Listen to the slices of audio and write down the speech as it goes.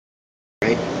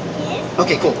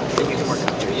Okay, cool. Then you can work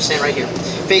out. You stand right here.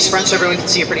 Face front so everyone can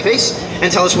see your pretty face.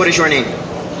 And tell us, what is your name?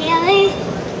 Hailie.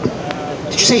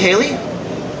 Did you say Hailie?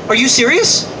 Are you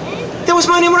serious? That was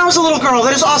my name when I was a little girl.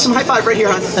 That is awesome. High five right here,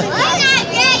 hon.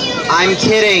 I'm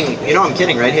kidding. You know I'm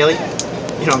kidding, right, Hailie?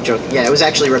 You know I'm joking. Yeah, it was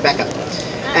actually Rebecca.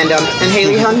 And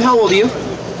Hailie, hon, how old are you?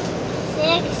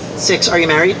 6. 6. Are you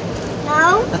married?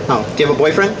 No. Oh, do you have a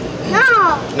boyfriend?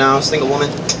 No. No, single woman.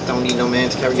 Don't need no man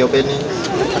to carry your business.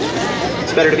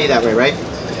 It's better to be that way, right?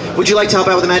 Would you like to help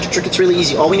out with the magic trick? It's really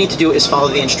easy. All we need to do is follow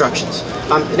the instructions.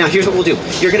 Now, here's what we'll do.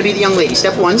 You're going to be the young lady.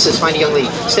 Step 1 says find a young lady.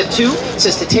 Step 2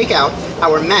 says to take out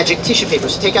our magic tissue paper.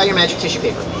 So take out your magic tissue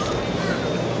paper.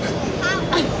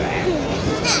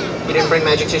 You didn't bring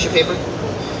magic tissue paper?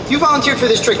 You volunteered for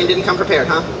this trick and didn't come prepared,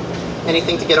 huh?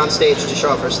 Anything to get on stage to show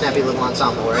off for a snappy little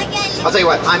ensemble, right? I'll tell you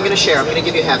what, I'm going to share. I'm going to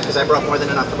give you half because I brought more than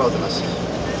enough for both of us.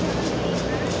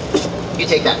 You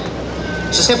take that.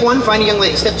 So step 1, find a young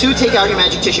lady. Step 2, take out your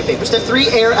magic tissue paper. Step 3,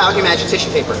 air out your magic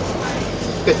tissue paper.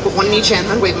 Good. Put one in each hand,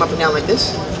 hon. Wave them up and down like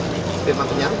this. Wave them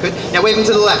up and down. Good. Now wave them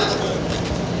to the left.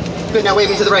 Good. Now wave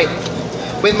them to the right.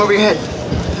 Wave them over your head.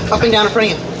 Up and down in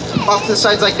front of you. Off to the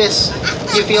sides like this.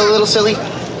 You feel a little silly?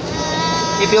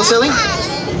 You feel silly?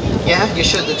 Yeah, you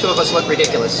should. The two of us look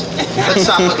ridiculous. Let's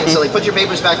stop looking silly. Put your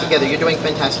papers back together. You're doing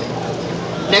fantastic.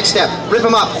 Next step, rip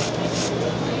them up.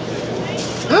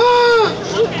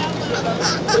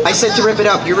 I said to rip it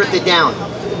up. You ripped it down.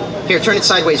 Here, turn it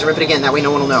sideways and rip it again. That way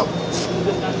no one will know.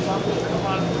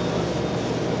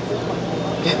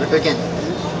 Yeah, rip it again.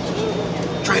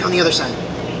 Try it on the other side.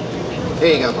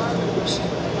 There you go. Oops.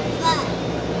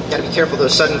 Gotta be careful.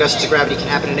 Those sudden gusts of gravity can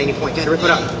happen at any point. Gotta rip it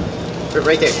up.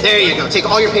 Right there. There you go. Take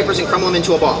all your papers and crumble them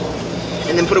into a ball.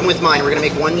 And then put them with mine. We're going to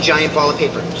make one giant ball of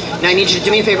paper. Now I need you to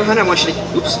do me a favor, hon. I want you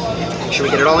to... Oops. Make sure we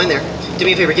get it all in there. Do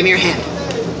me a favor. Give me your hand.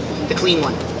 The clean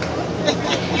one.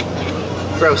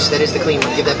 Gross. That is the clean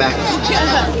one. Give that back.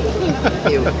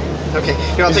 Ew. Okay.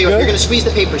 Here, I'll tell you what. You're going to squeeze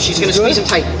the papers. She's going to squeeze them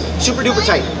tight. Super duper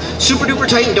tight. Super duper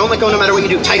tight, and don't let go no matter what you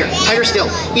do. Tighter. Tighter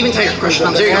still. Even tighter. Crush your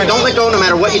thumbs. There you go. Don't let go no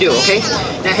matter what you do, okay?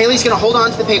 Now Hailie's going to hold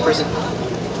on to the papers and...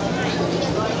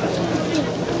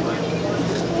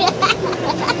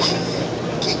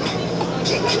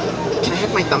 Can I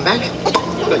have my thumb back?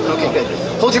 Good, okay, good.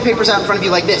 Hold your papers out in front of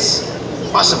you like this.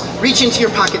 Awesome. Reach into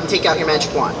your pocket and take out your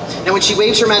magic wand. Now when she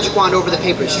waves her magic wand over the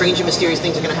paper, strange and mysterious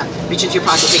things are going to happen. Reach into your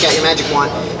pocket, take out your magic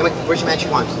wand. And wait, where's your magic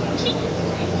wand?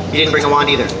 You didn't bring a wand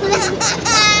either.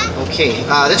 Okay,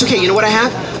 that's okay. You know what I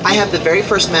have? I have the very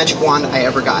first magic wand I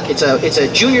ever got. It's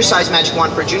a junior size magic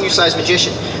wand for a junior size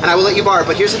magician. And I will let you borrow it,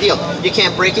 but here's the deal. You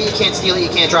can't break it, you can't steal it, you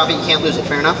can't drop it, you can't lose it.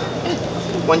 Fair enough?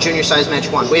 One junior size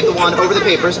magic wand. Wave the wand over the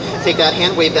papers. Take that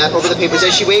hand, wave that over the papers.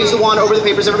 As she waves the wand over the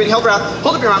papers, everybody help her out.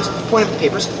 Hold up your arms, point up the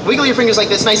papers. Wiggle your fingers like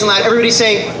this, nice and loud. Everybody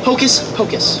say, hocus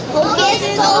pocus. Hocus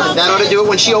pocus. That ought to do it.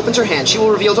 When she opens her hand, she will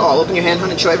reveal to all. Open your hand,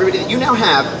 hon, and show everybody that you now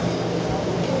have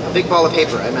a big ball of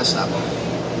paper. I messed up.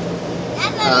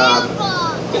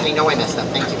 I know I messed up.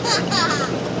 Thank you.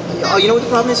 Oh, you know what the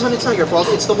problem is, hon? It's not your fault.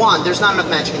 It's the wand. There's not enough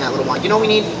magic in that little wand. You know what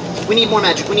we need? We need more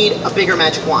magic. We need a bigger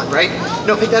magic wand, right?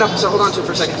 No, pick that up. So hold on to it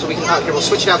for a second so we can... here, we'll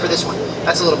switch it out for this one.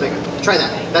 That's a little bigger. Try that.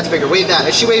 That's bigger. Wave that.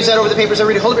 As she waves that over the papers,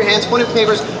 everybody hold up your hands, point at the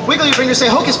papers, wiggle your fingers, say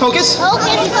hocus pocus. Hocus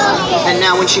pocus. And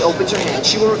now when she opens her hand,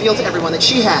 she will reveal to everyone that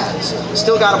she has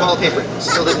still got a ball of paper.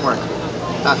 Still didn't work.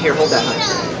 Here, hold that, hon.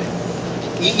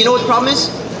 You know what the problem is?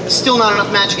 Still not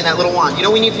enough magic in that little wand. You know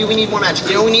what we need for you? We need more magic.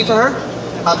 You know what we need for her?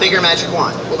 A bigger magic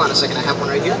wand. Hold on a second. I have one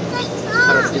right here.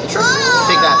 How do I do the trick?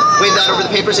 Take that. Wave that over the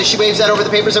papers. As she waves that over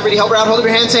the papers, everybody help her out. Hold up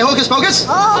your hands. Say hocus pocus.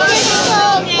 Hocus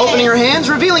pocus. Opening her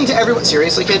hands, revealing to everyone.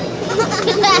 Seriously, kid?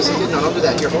 Seriously, kid? No, don't do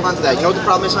that. Here, hold on to that. You know what the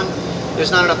problem is, hon? There's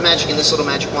not enough magic in this little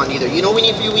magic wand either. You know what we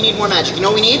need for you? We need more magic. You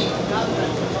know what we need?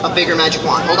 A bigger magic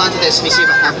wand. Hold on to this. Let me see if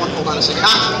I have one. Hold on a second.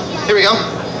 Here we go.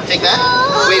 Take that.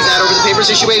 Wave that over the papers.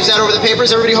 As she waves that over the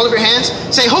papers, everybody hold up your hands.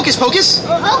 Say hocus pocus.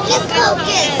 Hocus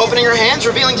pocus. Opening her hands,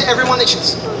 revealing to everyone that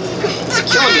she's... You're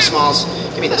killing me, Smalls.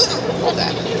 Give me this thing. Hold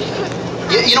that.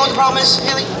 You know what the problem is,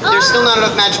 Hailie? There's still not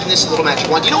enough magic in this little magic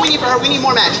wand. You know what we need for her? We need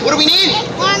more magic. What do we need?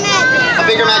 More magic. A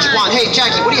bigger magic wand. Hey,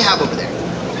 Jackie, what do you have over there?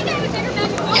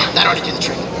 Yeah, that ought to do the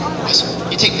trick. Awesome.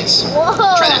 You take this. Whoa.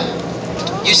 Try that.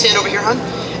 You stand over here, hon.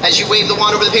 As you wave the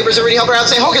wand over the papers, everybody help her out.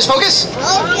 Say hocus pocus.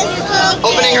 Hocus pocus.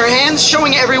 Opening her hands,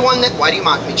 showing everyone that... Why do you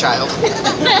mock me, child?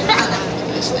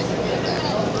 This thing.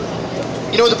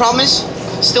 You know what the problem is?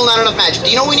 Still not enough magic. Do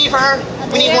you know what we need for her?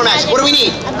 We need more magic. What do we need?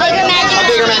 A bigger magic. A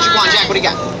bigger magic wand. Jack, what do you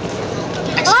got?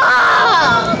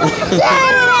 Oh!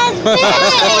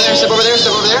 Step over there, step over there,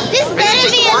 step over there. This better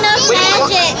be enough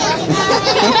magic.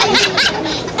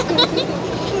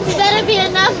 This better be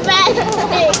enough magic.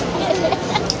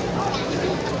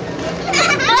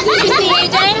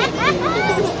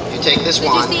 You take this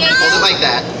wand, hold it like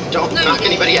that. Don't knock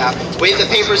anybody out. Wave the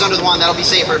papers under the wand, that'll be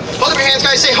safer. Hold up your hands,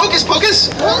 guys, say hocus pocus.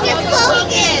 Hocus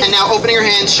pocus. And now opening your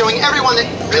hands, showing everyone that,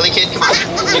 really kid, come on.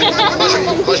 Close your hand, close your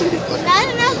hand, close your hand. Not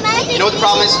enough magic. You know what the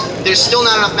problem is? There's still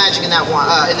not enough magic in that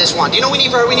wand, in this wand. Do you know what we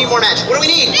need for her? We need more magic. What do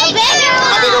we need? A bigger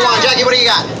one. A bigger wand. Jackie, what do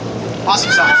you got?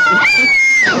 Awesome sauce.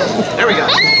 There we go.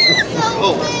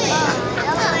 Oh.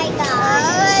 Oh my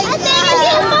god. I think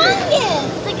it's a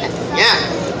pumpkin. Yeah.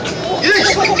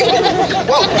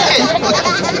 Whoa, kid.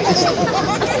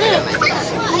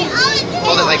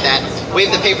 Hold it like that.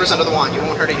 Wave the papers under the wand. You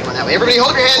won't hurt anyone that way. Everybody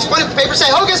hold up your hands. Point at the paper. Say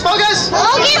hocus pocus.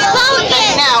 Hocus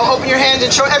pocus. Now open your hands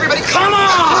and show everybody. Come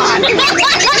on.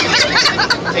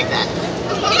 Take that.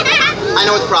 I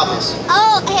know what the problem is.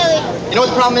 Oh, Hailie. You know what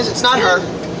the problem is? It's not her.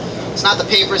 It's not the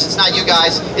papers. It's not you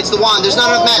guys. It's the wand. There's not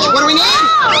enough magic. What do we need?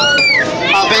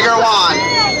 A bigger wand.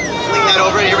 Fling that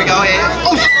over. Here we go.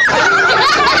 Oh.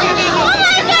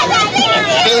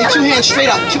 Hailie, 2 hands straight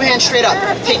up. 2 hands straight up.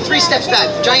 Take 3 steps back.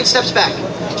 Giant steps back.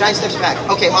 Giant steps back.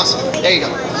 Okay, awesome. There you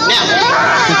go. Now,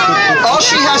 all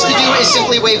she has to do is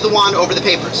simply wave the wand over the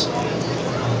papers.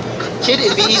 Kid,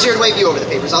 it'd be easier to wave you over the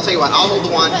papers. I'll tell you what. I'll hold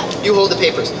the wand. You hold the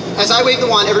papers. As I wave the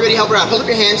wand, everybody help her out. Hold up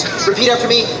your hands. Repeat after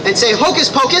me and say hocus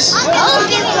pocus.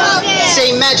 Hocus pocus.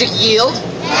 Say magic yield.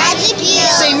 Magic yield.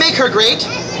 Say make her great.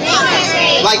 Make her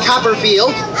great. Like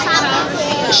Copperfield.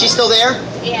 Copperfield. Is she still there?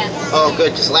 Yeah. Oh,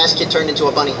 good, because the last kid turned into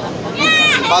a bunny.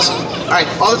 Awesome. All right,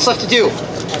 all that's left to do.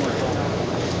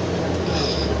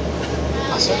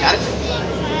 Awesome, got it?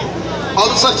 All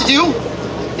that's left to do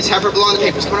is have her blow on the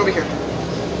papers. Come on over here.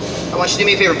 I want you to do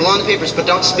me a favor. Blow on the papers, but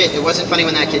don't spit. It wasn't funny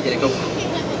when that kid did it. Go.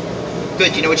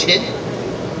 Good. Do you know what you did?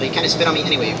 Well, you kind of spit on me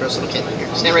anyway, you gross little kid. Here,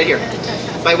 stand right here.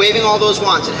 By waving all those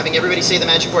wands and having everybody say the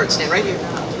magic word, stand right here.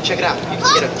 Check it out. You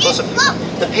can get a close-up view.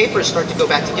 The papers start to go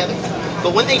back together.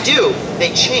 But when they do,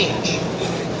 they change.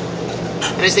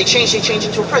 And as they change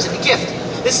into a present, a gift.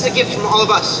 This is a gift from all of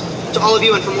us to all of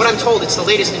you, and from what I'm told, it's the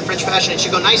latest in French fashion. It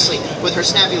should go nicely with her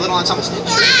snappy little ensemble stitch.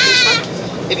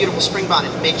 A beautiful spring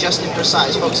bonnet made just in her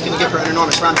size. Folks, can you give her an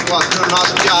enormous round of applause? Doing an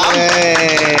awesome job.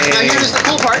 Yay. Now here's the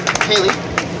cool part, Hailie.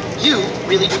 You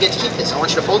really do get to keep this. I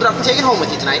want you to fold it up and take it home with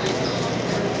you tonight.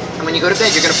 And when you go to bed,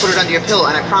 you're going to put it under your pillow,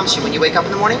 and I promise you, when you wake up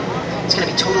in the morning, it's going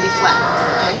to be totally flat,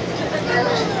 okay?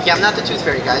 Yeah, I'm not the tooth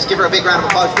fairy, guys. Give her a big round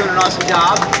of applause for doing an awesome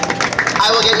job.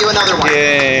 I will get you another one.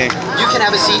 Yay. You can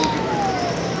have a seat.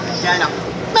 Yeah, I know.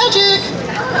 Magic!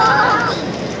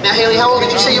 Now, Hailie, how old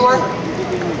did you say you were?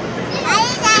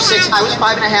 You're 6. I was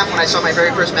 5 and a half when I saw my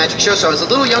very first magic show, so I was a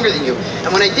little younger than you.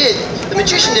 And when I did, the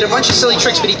magician did a bunch of silly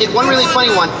tricks, but he did one really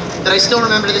funny one that I still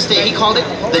remember to this day. He called it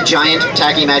the giant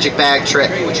tacky magic bag trick.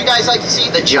 Would you guys like to see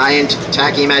the giant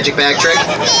tacky magic bag trick?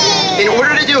 In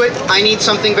order to do it, I need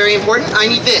something very important. I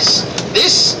need this.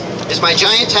 This is my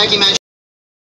giant tacky magic